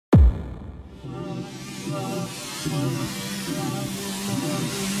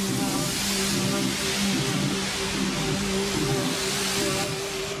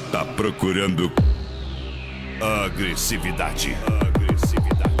Tá procurando agressividade.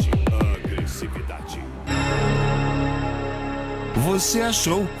 Agressividade. Você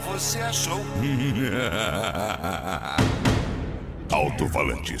achou.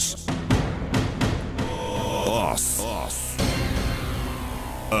 Alto-falantes. Os.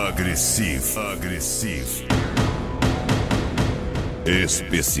 Agressivo.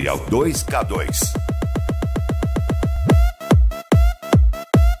 Especial 2K2.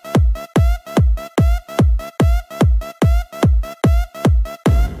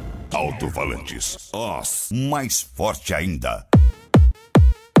 Alto-falantes. Os. Mais forte ainda.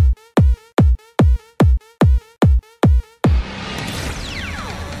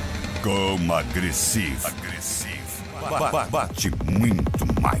 Como agressivo. Bate muito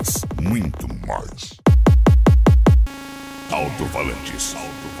mais. Alto-falantes.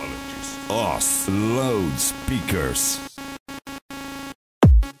 Os loudspeakers.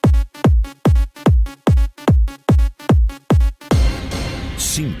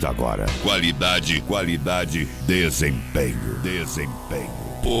 Sinta agora. Qualidade, desempenho.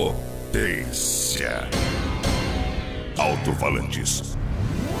 Potência. Alto-falantes.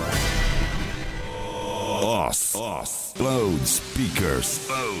 Os loudspeakers.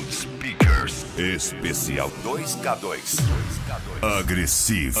 Especial 2K2.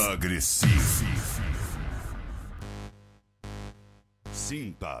 Agressivo.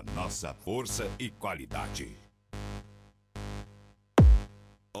 Sinta nossa força e qualidade.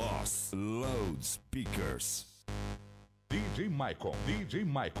 Os loudspeakers. DJ Michael.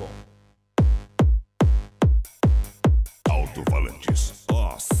 Alto-falantes.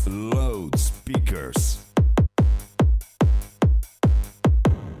 Os loudspeakers.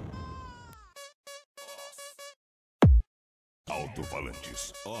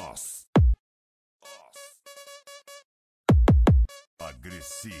 Alto-falantes. Os.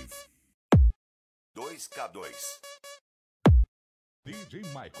 Agressivo. 2K2. DJ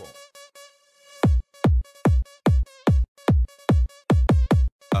Michael.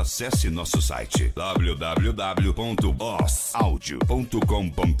 Acesse nosso site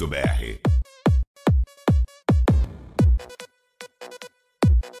www.osaudio.com.br.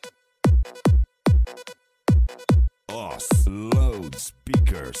 Os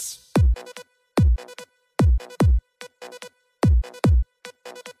loudspeakers.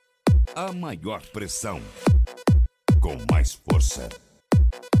 A maior pressão, com mais força.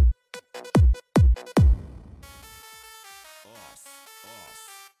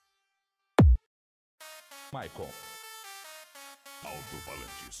 Michael.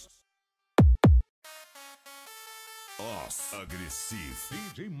 Alto-falantes. Os agressivo.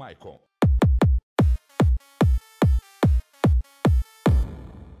 DJ Michael.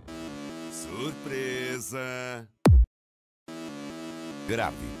 Surpresa.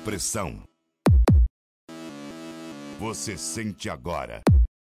 Grave pressão. Você sente agora.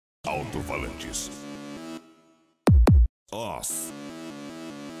 Alto-falantes. Os.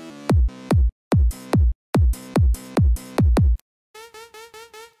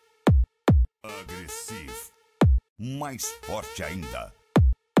 Agressivo. Mais forte ainda.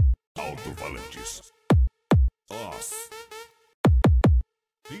 Alto-falantes. Os.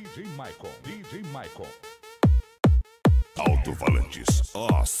 DJ Michael. Alto-falantes.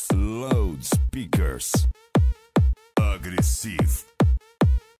 Os loudspeakers. Agressivo.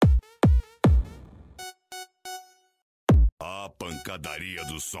 A pancadaria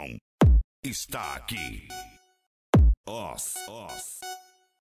do som está aqui. Os.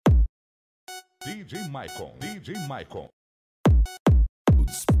 DJ Michael.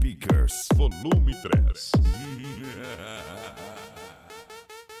 Speakers. Volume 3.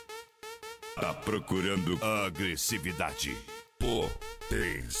 Tá procurando agressividade,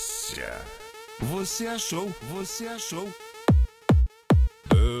 potência. Você achou.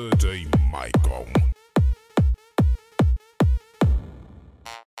 DJ Michael.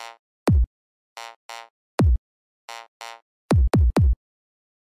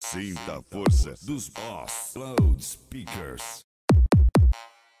 Sinta a força dos Os loudspeakers.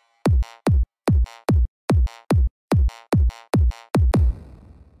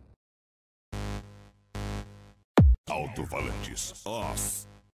 Alto-falantes. Os.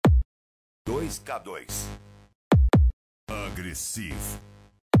 2K2. Agressivo.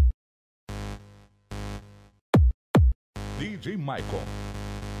 DJ Michael.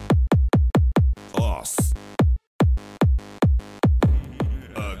 Os.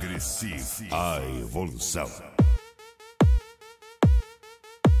 Agressivo. A evolução.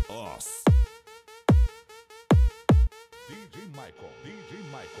 Os. Maicon, DJ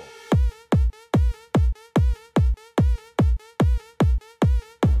Maicon.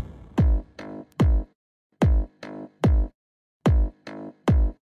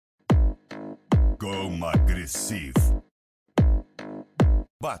 Como agressivo.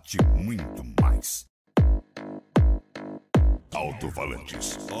 Bate muito mais.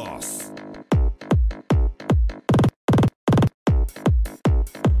 Alto-falantes. Os.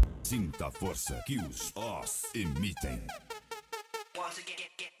 Sinta a força que os os emitem.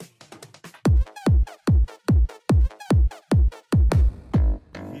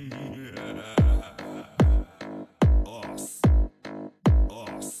 Os.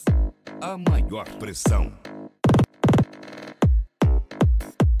 Os. A maior pressão.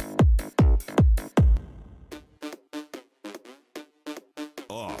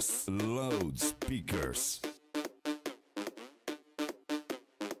 Os loudspeakers.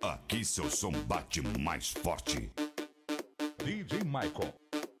 Aqui seu som bate mais forte. DJ Maicon.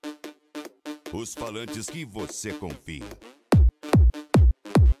 Os falantes que você confia.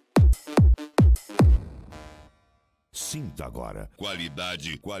 Sinta agora.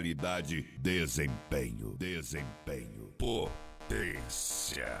 Qualidade, qualidade, desempenho, desempenho,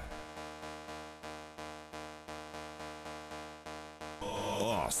 potência.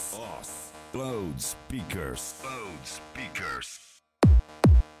 Os loudspeakers, loudspeakers.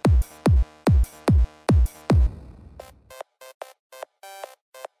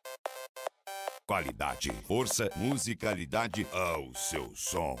 Qualidade, força, musicalidade ao seu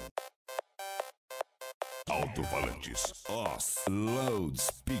som. Alto-falantes, os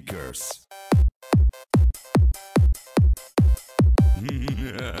loudspeakers.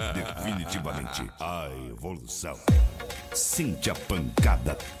 Definitivamente a evolução. Sente a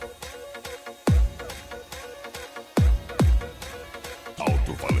pancada.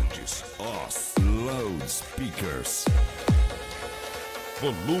 Alto-falantes, os loudspeakers.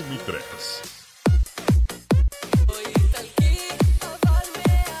 Volume 3.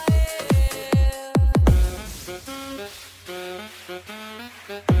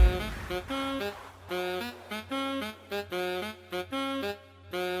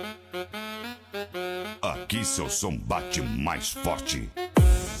 Aqui seu som bate mais forte.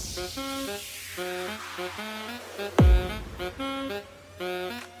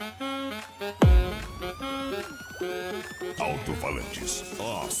 Alto-falantes,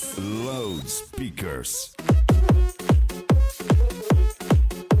 os loudspeakers.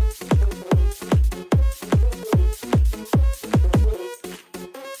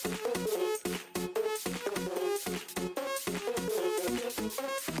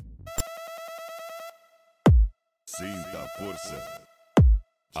 Sinta a força,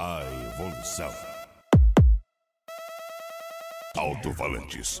 a evolução.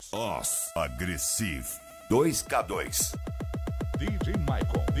 Alto-falantes, os agressivo. 2K2. DJ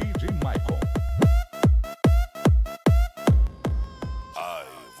Maicon, DJ Maicon. A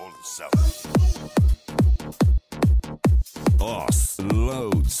evolução. Os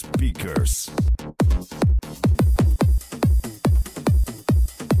loudspeakers.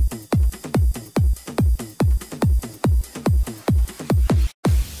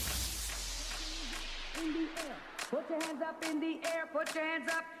 Put your hands up in the air, put your hands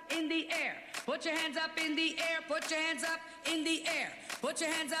up in the air. Put your hands up in the air, put your hands up in the air. Put your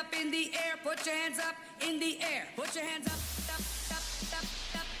hands up in the air, put your hands up in the air. Put your hands up, up.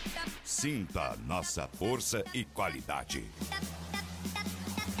 Sinta nossa força e qualidade.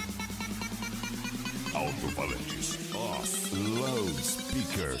 Alto-falantes, os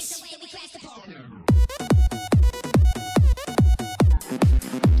loudspeakers.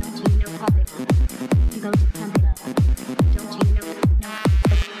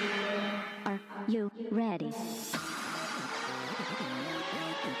 Are you ready?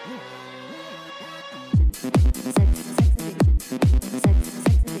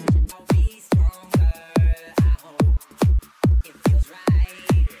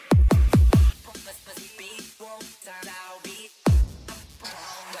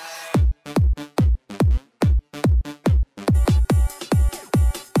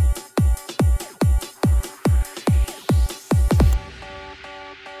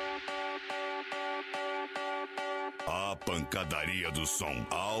 A pancadaria do som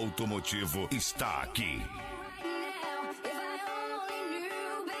automotivo está aqui.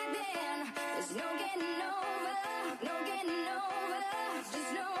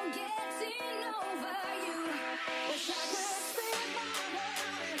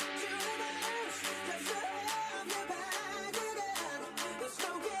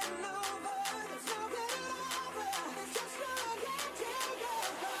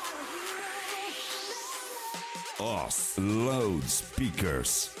 Os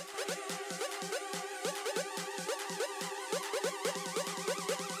loudspeakers.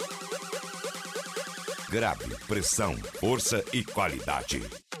 Grave, pressão, força e qualidade.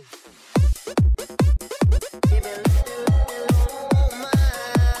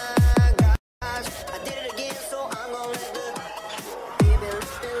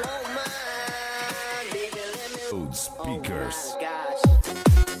 Loudspeakers.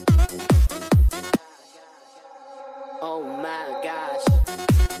 Oh my gosh.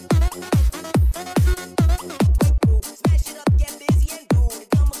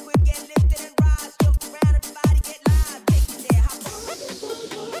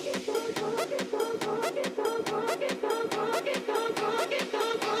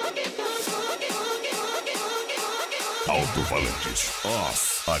 Alto-falantes.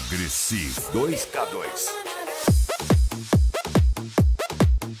 Os agressivo. 2K2.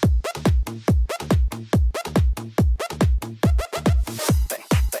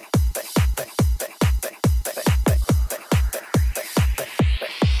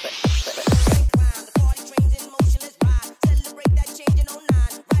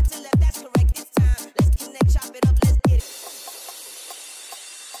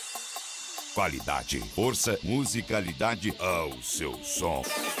 Qualidade, força, musicalidade ao seu som.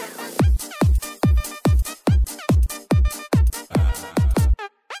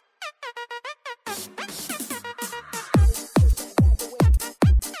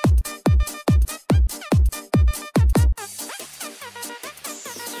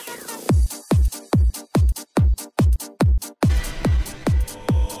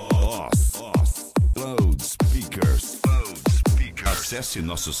 Loudspeakers. Acesse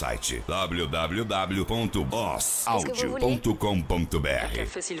nosso site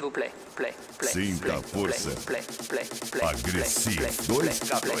www.osaudio.com.br. S'il vous plaît. Sinta a força. Agressivo.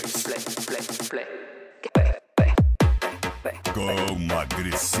 2K2. Como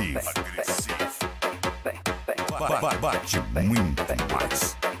agressivo. Bate muito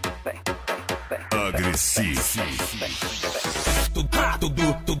mais. Agressivo.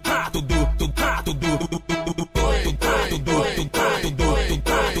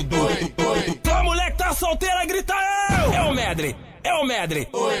 A moleque tá solteira, grita eu! É o medley.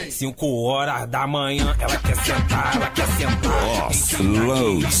 5 horas da manhã, ela quer sentar. Os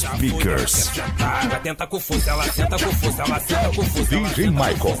loudspeakers. Ela tenta com força, ela senta com força. DJ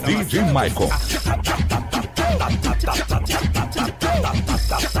Michael.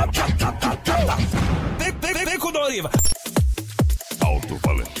 Vem com Doriva.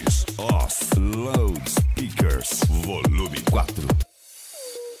 Alto-falantes. Os loudspeakers. Volume 4.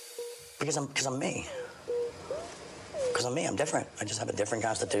 Because I'm me. Because I'm me, I'm different. I just have a different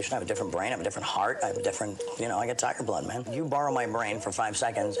constitution, I have a different brain, I have a different heart, I have a different, I get tiger blood, man. You borrow my brain for 5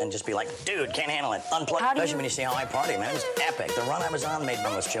 seconds and just be like, dude, can't handle it, unplug. Especially when you see how I party, man. It was epic. The run I was on made me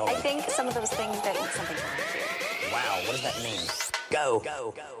almost children. I think some of those things that something's wrong with you. Wow, what does that mean? Go.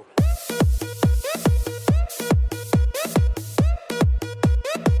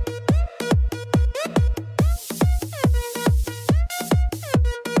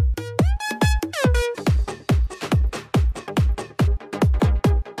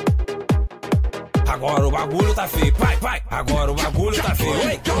 Agora o bagulho tá feio, vai. Agora o bagulho tá feio.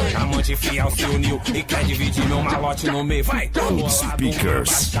 Amante fiel se uniu e quer dividir meu malote no meio. Vai.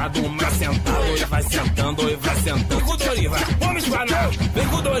 Speakers. Uma sentado e vai sentando. Vem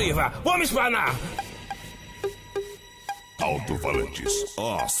com Doriva, vamos espanar. Alto-falantes.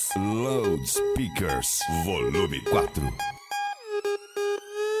 Os loudspeakers. Volume 4.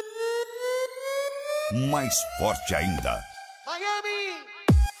 Mais forte ainda. Miami!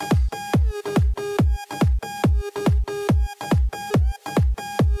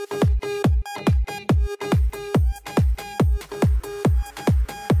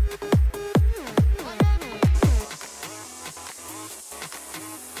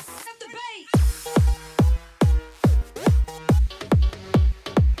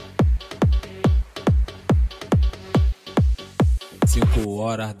 5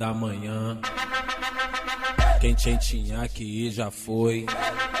 horas da manhã. Quem tinha que ir já foi.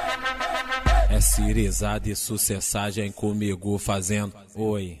 É cirizada e sucessagem comigo fazendo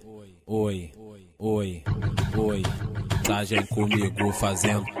oi. Sagem comigo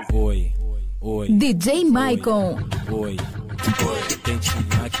fazendo oi. DJ Michael. Oi. Quem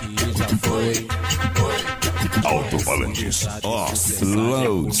tinha que ir já foi. Alto-falantes. Os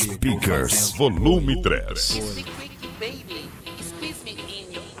loudspeakers. Volume 3. Baby, squeeze me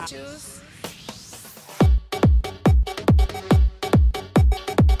in your juice.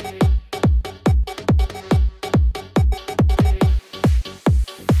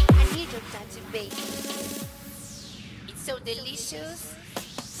 I need your touch, baby. So delicious.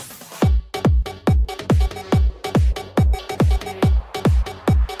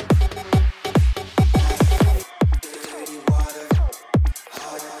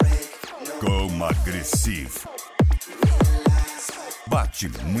 Como agressivo. Bate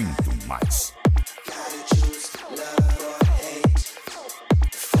muito mais.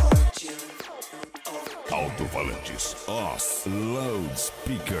 Alto-falantes. Os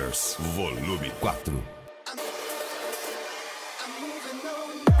loudspeakers. Volume 4.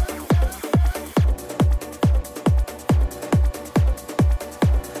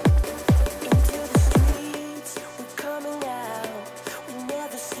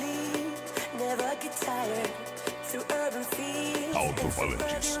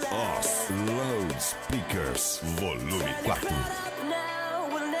 Alto-falantes. Os loudspeakers. Volume 4.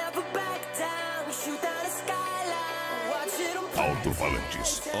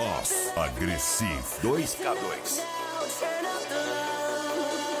 Alto-falantes. Os agressivo. 2K2.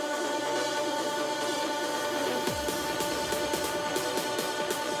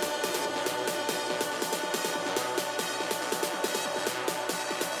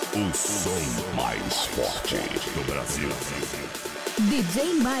 O som mais forte do Brasil.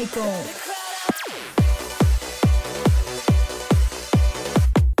 DJ Maicon.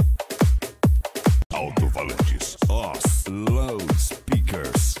 Alto-falantes. Os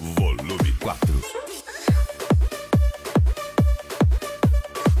loudspeakers. Volume 4.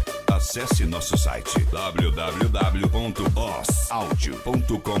 Acesse nosso site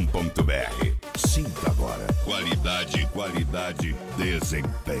www.osaudio.com.br. Sinta agora. Qualidade, qualidade,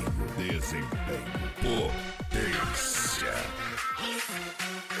 desempenho, desempenho, potência.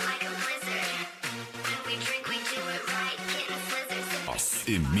 Os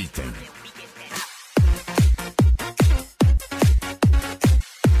imitem.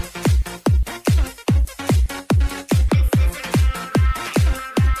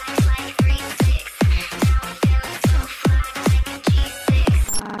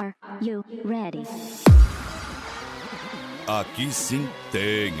 Are you ready? Aqui sim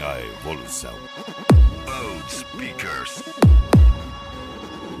tem a evolução. Loudspeakers.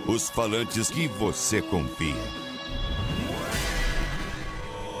 Os falantes que você confia.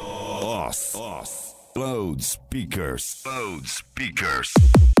 Os loudspeakers. Loudspeakers.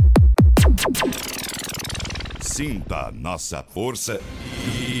 Sinta a nossa força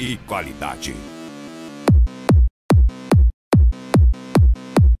e qualidade.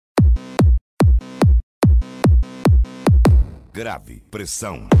 Grave,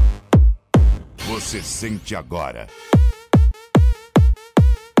 pressão. Você sente agora.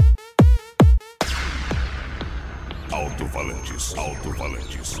 Alto-falantes,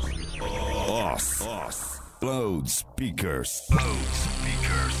 alto-falantes. Os loudspeakers.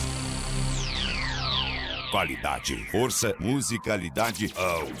 Loudspeakers. Qualidade, força, musicalidade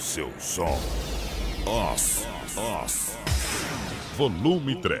ao seu som. Os.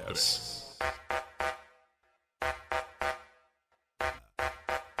 Volume 3.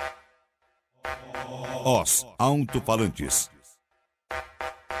 Os alto-falantes.